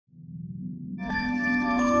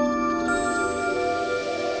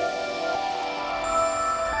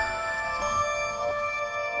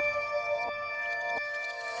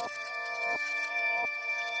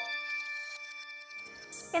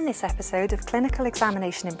In this episode of Clinical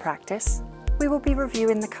Examination in Practice, we will be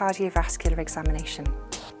reviewing the cardiovascular examination.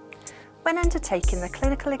 When undertaking the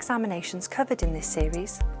clinical examinations covered in this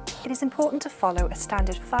series, it is important to follow a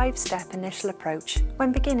standard 5-step initial approach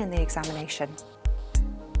when beginning the examination.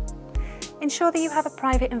 Ensure that you have a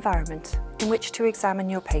private environment in which to examine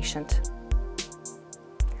your patient.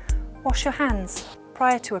 Wash your hands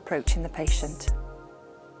prior to approaching the patient.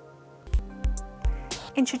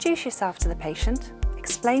 Introduce yourself to the patient,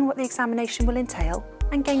 explain what the examination will entail,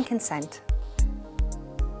 and gain consent.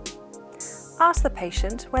 Ask the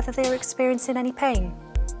patient whether they are experiencing any pain.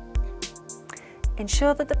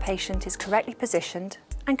 Ensure that the patient is correctly positioned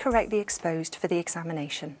and correctly exposed for the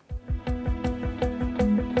examination.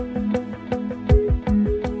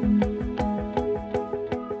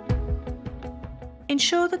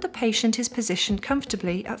 Ensure that the patient is positioned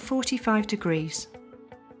comfortably at 45 degrees.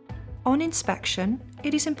 On inspection,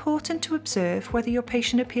 it is important to observe whether your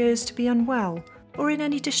patient appears to be unwell or in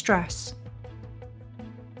any distress.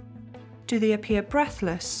 Do they appear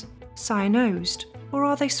breathless, cyanosed, or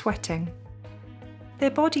are they sweating? Their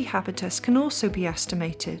body habitus can also be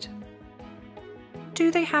estimated. Do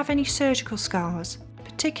they have any surgical scars,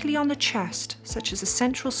 particularly on the chest, such as a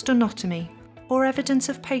central sternotomy or evidence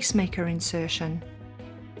of pacemaker insertion?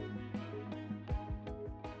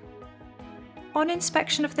 On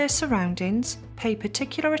inspection of their surroundings, pay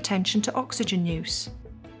particular attention to oxygen use.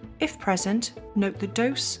 If present, note the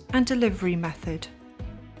dose and delivery method.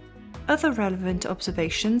 Other relevant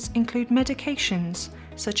observations include medications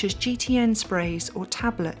such as GTN sprays or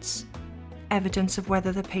tablets, evidence of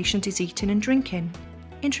whether the patient is eating and drinking,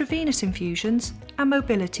 intravenous infusions, and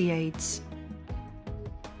mobility aids.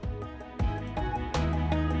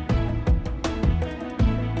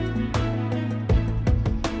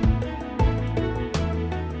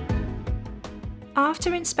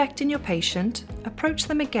 After inspecting your patient, approach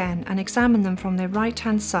them again and examine them from their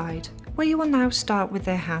right-hand side, where you will now start with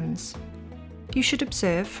their hands. You should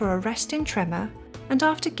observe for a resting tremor, and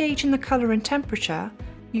after gauging the colour and temperature,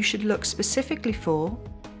 you should look specifically for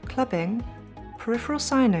clubbing, peripheral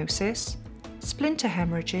cyanosis, splinter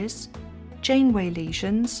hemorrhages, Janeway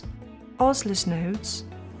lesions, Osler's nodes,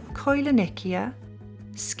 koilonychia,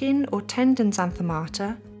 skin or tendon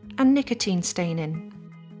xanthomata, and nicotine staining.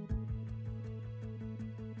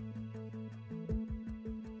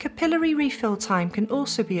 Capillary refill time can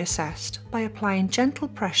also be assessed by applying gentle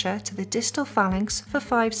pressure to the distal phalanx for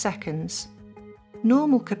 5 seconds.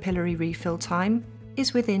 Normal capillary refill time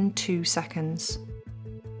is within 2 seconds.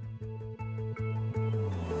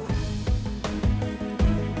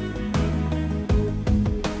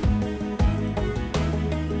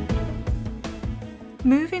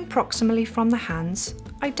 Moving proximally from the hands,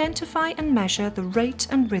 identify and measure the rate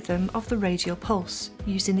and rhythm of the radial pulse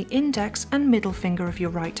using the index and middle finger of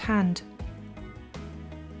your right hand.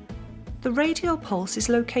 The radial pulse is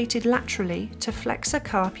located laterally to flexor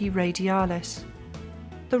carpi radialis.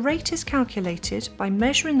 The rate is calculated by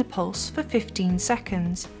measuring the pulse for 15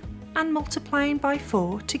 seconds and multiplying by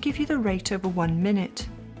 4 to give you the rate over 1 minute.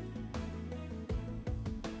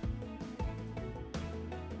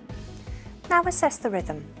 Now assess the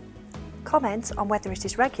rhythm. Comment on whether it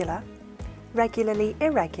is regular, regularly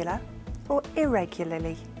irregular, or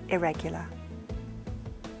irregularly irregular.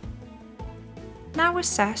 Now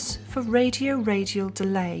assess for radio-radial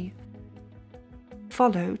delay,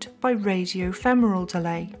 followed by radio-femoral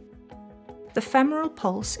delay. The femoral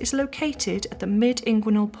pulse is located at the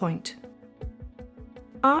mid-inguinal point.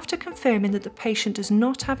 After confirming that the patient does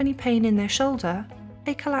not have any pain in their shoulder,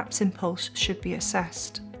 a collapse impulse should be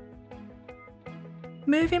assessed.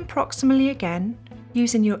 Moving proximally again,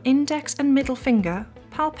 using your index and middle finger,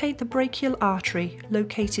 palpate the brachial artery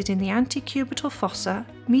located in the antecubital fossa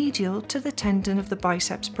medial to the tendon of the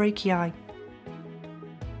biceps brachii.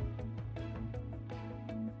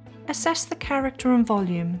 Assess the character and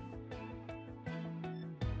volume.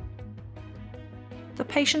 The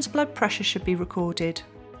patient's blood pressure should be recorded.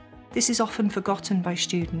 This is often forgotten by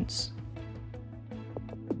students.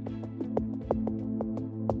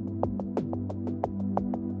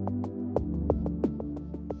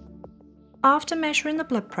 After measuring the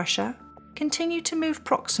blood pressure, continue to move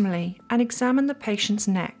proximally and examine the patient's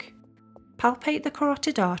neck. Palpate the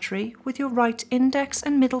carotid artery with your right index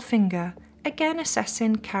and middle finger, again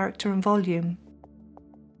assessing character and volume.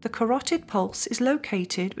 The carotid pulse is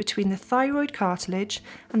located between the thyroid cartilage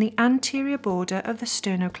and the anterior border of the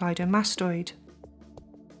sternocleidomastoid.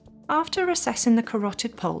 After assessing the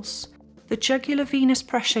carotid pulse, the jugular venous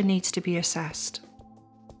pressure needs to be assessed.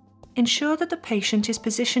 Ensure that the patient is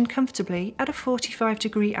positioned comfortably at a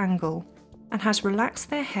 45-degree angle and has relaxed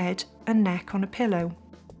their head and neck on a pillow.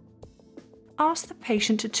 ask the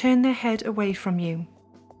patient to turn their head away from you.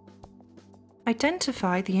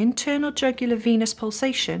 Identify the internal jugular venous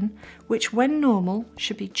pulsation, which when normal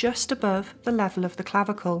should be just above the level of the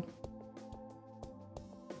clavicle.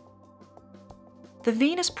 The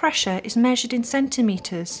venous pressure is measured in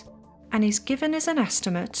centimetres and is given as an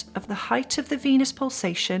estimate of the height of the venous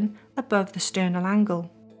pulsation above the sternal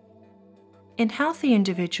angle. In healthy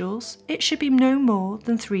individuals, it should be no more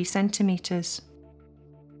than 3 centimetres.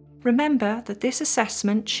 Remember that this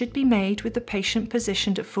assessment should be made with the patient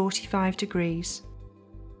positioned at 45 degrees.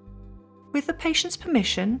 With the patient's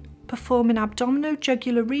permission, perform an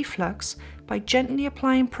abdominojugular reflux by gently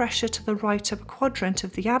applying pressure to the right upper quadrant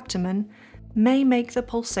of the abdomen may make the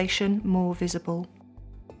pulsation more visible.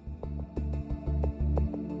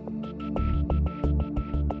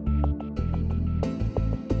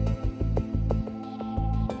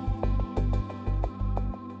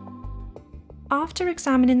 After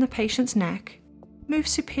examining the patient's neck, move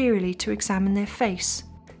superiorly to examine their face,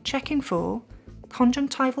 checking for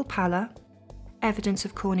conjunctival pallor, evidence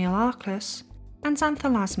of corneal arcus, and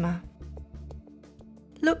xanthelasma.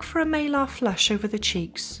 Look for a malar flush over the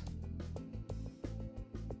cheeks.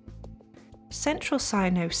 Central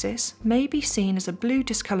cyanosis may be seen as a blue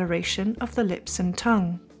discoloration of the lips and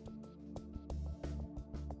tongue.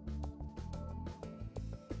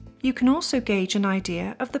 You can also gauge an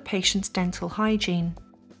idea of the patient's dental hygiene.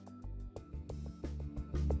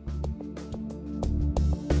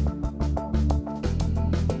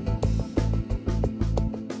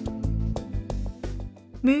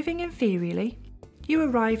 Moving inferiorly, you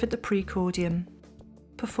arrive at the precordium.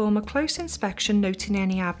 Perform a close inspection noting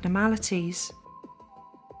any abnormalities.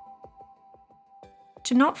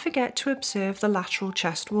 Do not forget to observe the lateral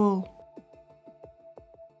chest wall.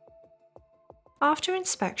 After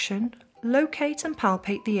inspection, locate and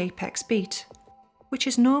palpate the apex beat, which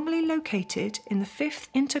is normally located in the 5th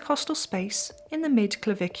intercostal space in the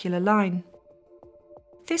mid-clavicular line.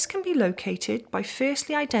 This can be located by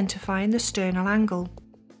firstly identifying the sternal angle.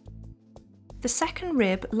 The second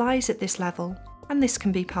rib lies at this level, and this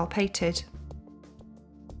can be palpated.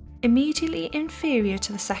 Immediately inferior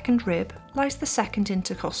to the second rib lies the 2nd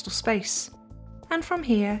intercostal space, and from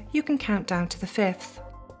here you can count down to the 5th.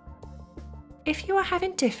 If you are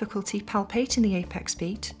having difficulty palpating the apex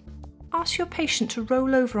beat, ask your patient to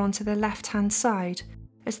roll over onto their left-hand side,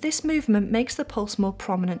 as this movement makes the pulse more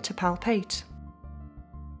prominent to palpate.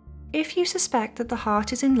 If you suspect that the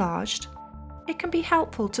heart is enlarged, it can be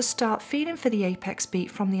helpful to start feeling for the apex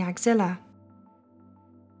beat from the axilla.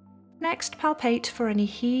 Next, palpate for any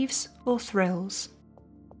heaves or thrills.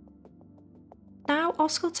 Now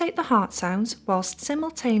auscultate the heart sounds whilst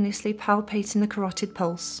simultaneously palpating the carotid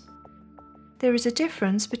pulse. There is a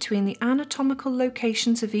difference between the anatomical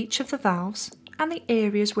locations of each of the valves and the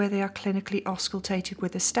areas where they are clinically auscultated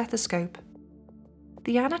with a stethoscope.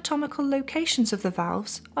 The anatomical locations of the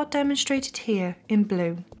valves are demonstrated here in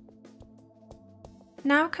blue.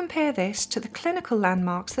 Now compare this to the clinical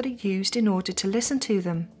landmarks that are used in order to listen to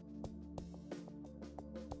them.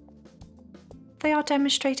 They are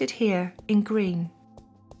demonstrated here in green.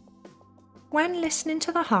 When listening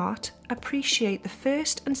to the heart, appreciate the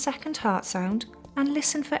first and second heart sound and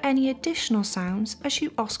listen for any additional sounds as you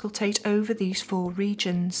auscultate over these 4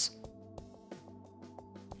 regions.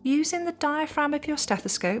 Using the diaphragm of your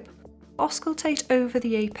stethoscope, auscultate over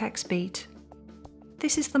the apex beat.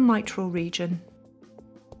 This is the mitral region.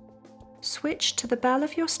 Switch to the bell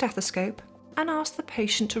of your stethoscope and ask the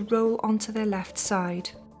patient to roll onto their left side.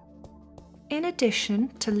 In addition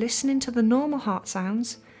to listening to the normal heart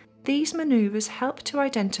sounds, these manoeuvres help to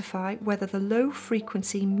identify whether the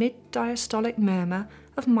low-frequency mid-diastolic murmur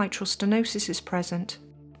of mitral stenosis is present.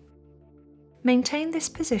 Maintain this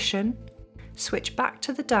position, switch back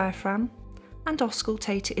to the diaphragm, and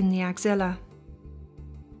auscultate in the axilla.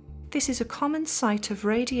 This is a common site of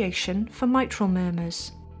radiation for mitral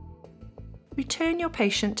murmurs. Return your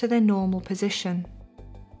patient to their normal position.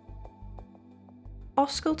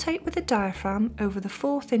 Auscultate with the diaphragm over the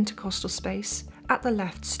 4th intercostal space at the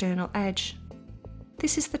left sternal edge.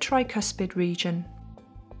 This is the tricuspid region.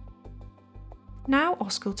 Now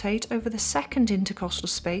auscultate over the 2nd intercostal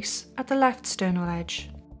space at the left sternal edge.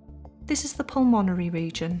 This is the pulmonary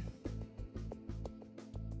region.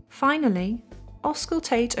 Finally,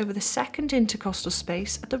 auscultate over the 2nd intercostal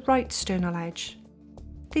space at the right sternal edge.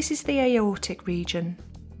 This is the aortic region.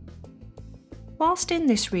 Whilst in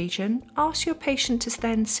this region, ask your patient to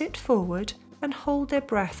then sit forward and hold their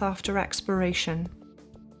breath after expiration.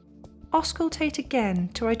 Auscultate again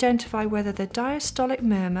to identify whether the diastolic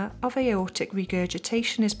murmur of aortic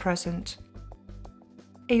regurgitation is present.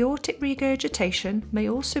 Aortic regurgitation may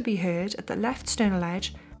also be heard at the left sternal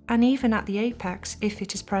edge and even at the apex if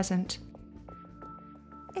it is present.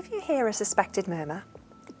 If you hear a suspected murmur,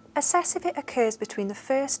 assess if it occurs between the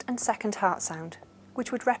first and second heart sound,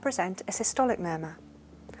 which would represent a systolic murmur.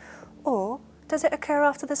 Or does it occur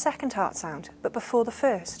after the second heart sound but before the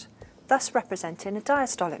first, thus representing a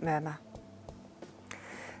diastolic murmur?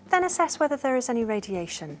 Then assess whether there is any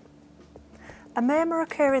radiation. A murmur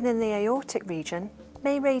occurring in the aortic region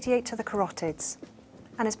may radiate to the carotids,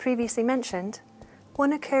 and as previously mentioned,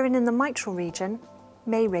 one occurring in the mitral region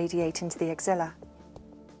may radiate into the axilla.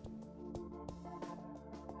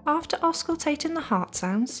 After auscultating the heart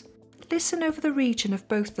sounds, listen over the region of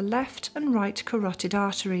both the left and right carotid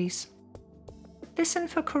arteries. Listen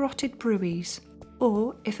for carotid bruits,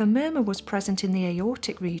 or if a murmur was present in the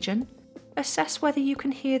aortic region, assess whether you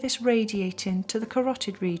can hear this radiating to the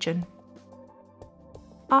carotid region.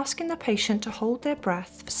 Asking the patient to hold their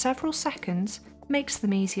breath for several seconds makes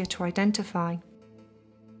them easier to identify.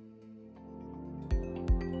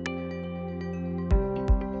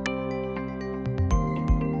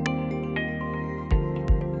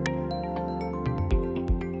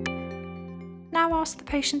 Now ask the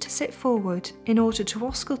patient to sit forward in order to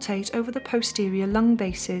auscultate over the posterior lung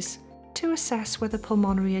bases to assess whether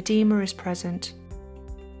pulmonary edema is present.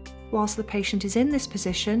 Whilst the patient is in this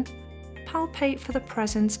position, palpate for the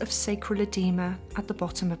presence of sacral edema at the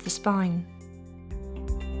bottom of the spine.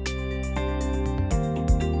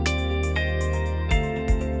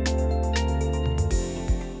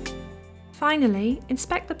 Finally,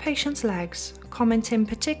 inspect the patient's legs, commenting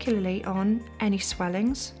particularly on any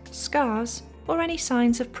swellings, scars, or any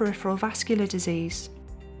signs of peripheral vascular disease.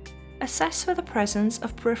 Assess for the presence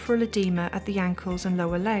of peripheral edema at the ankles and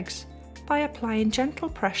lower legs by applying gentle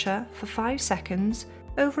pressure for 5 seconds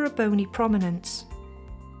over a bony prominence.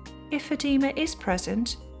 If edema is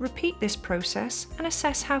present, repeat this process and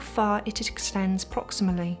assess how far it extends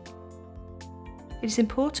proximally. It is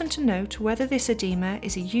important to note whether this edema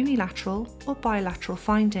is a unilateral or bilateral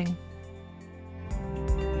finding.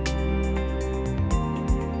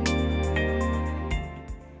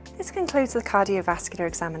 This concludes the cardiovascular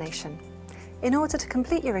examination. In order to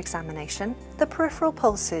complete your examination, the peripheral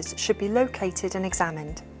pulses should be located and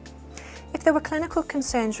examined. If there were clinical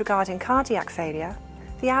concerns regarding cardiac failure,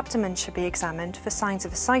 the abdomen should be examined for signs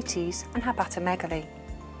of ascites and hepatomegaly.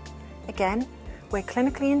 Again, where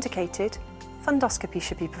clinically indicated, fundoscopy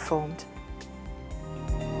should be performed.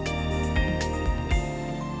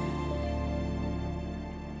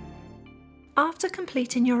 After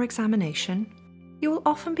completing your examination, you will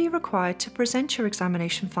often be required to present your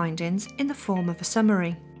examination findings in the form of a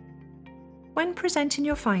summary. When presenting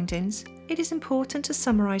your findings, it is important to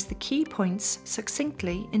summarise the key points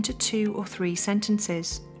succinctly into 2 or 3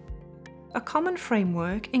 sentences. A common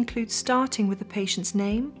framework includes starting with the patient's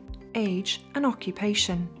name, age, and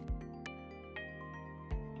occupation.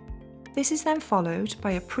 This is then followed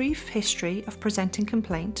by a brief history of presenting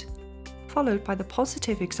complaint, followed by the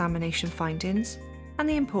positive examination findings and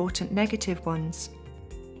the important negative ones.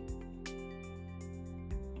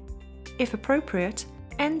 If appropriate,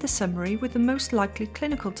 end the summary with the most likely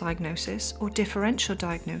clinical diagnosis or differential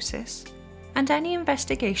diagnosis, and any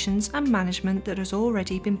investigations and management that has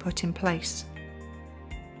already been put in place.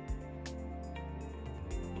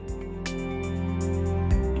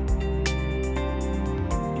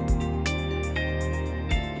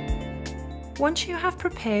 Once you have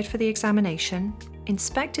prepared for the examination,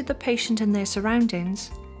 inspected the patient and their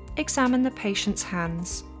surroundings, examine the patient's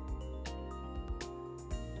hands.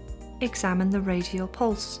 Examine the radial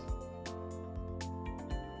pulse.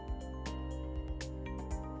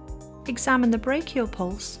 Examine the brachial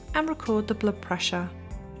pulse and record the blood pressure.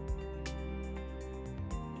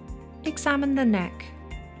 Examine the neck.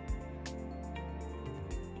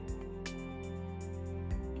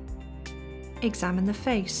 Examine the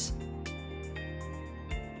face.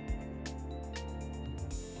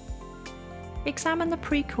 Examine the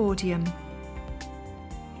precordium.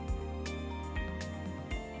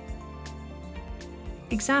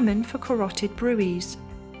 Examine for carotid bruits.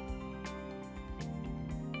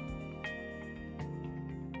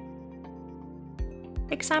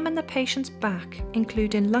 Examine the patient's back,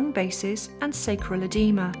 including lung bases and sacral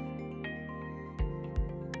edema.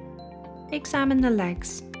 Examine the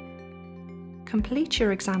legs. Complete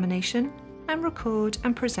your examination and record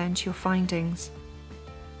and present your findings.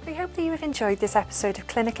 We hope that you have enjoyed this episode of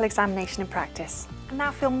Clinical Examination in Practice and now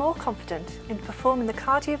feel more confident in performing the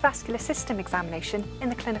cardiovascular system examination in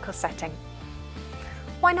the clinical setting.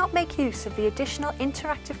 Why not make use of the additional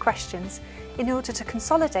interactive questions in order to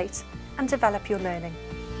consolidate and develop your learning?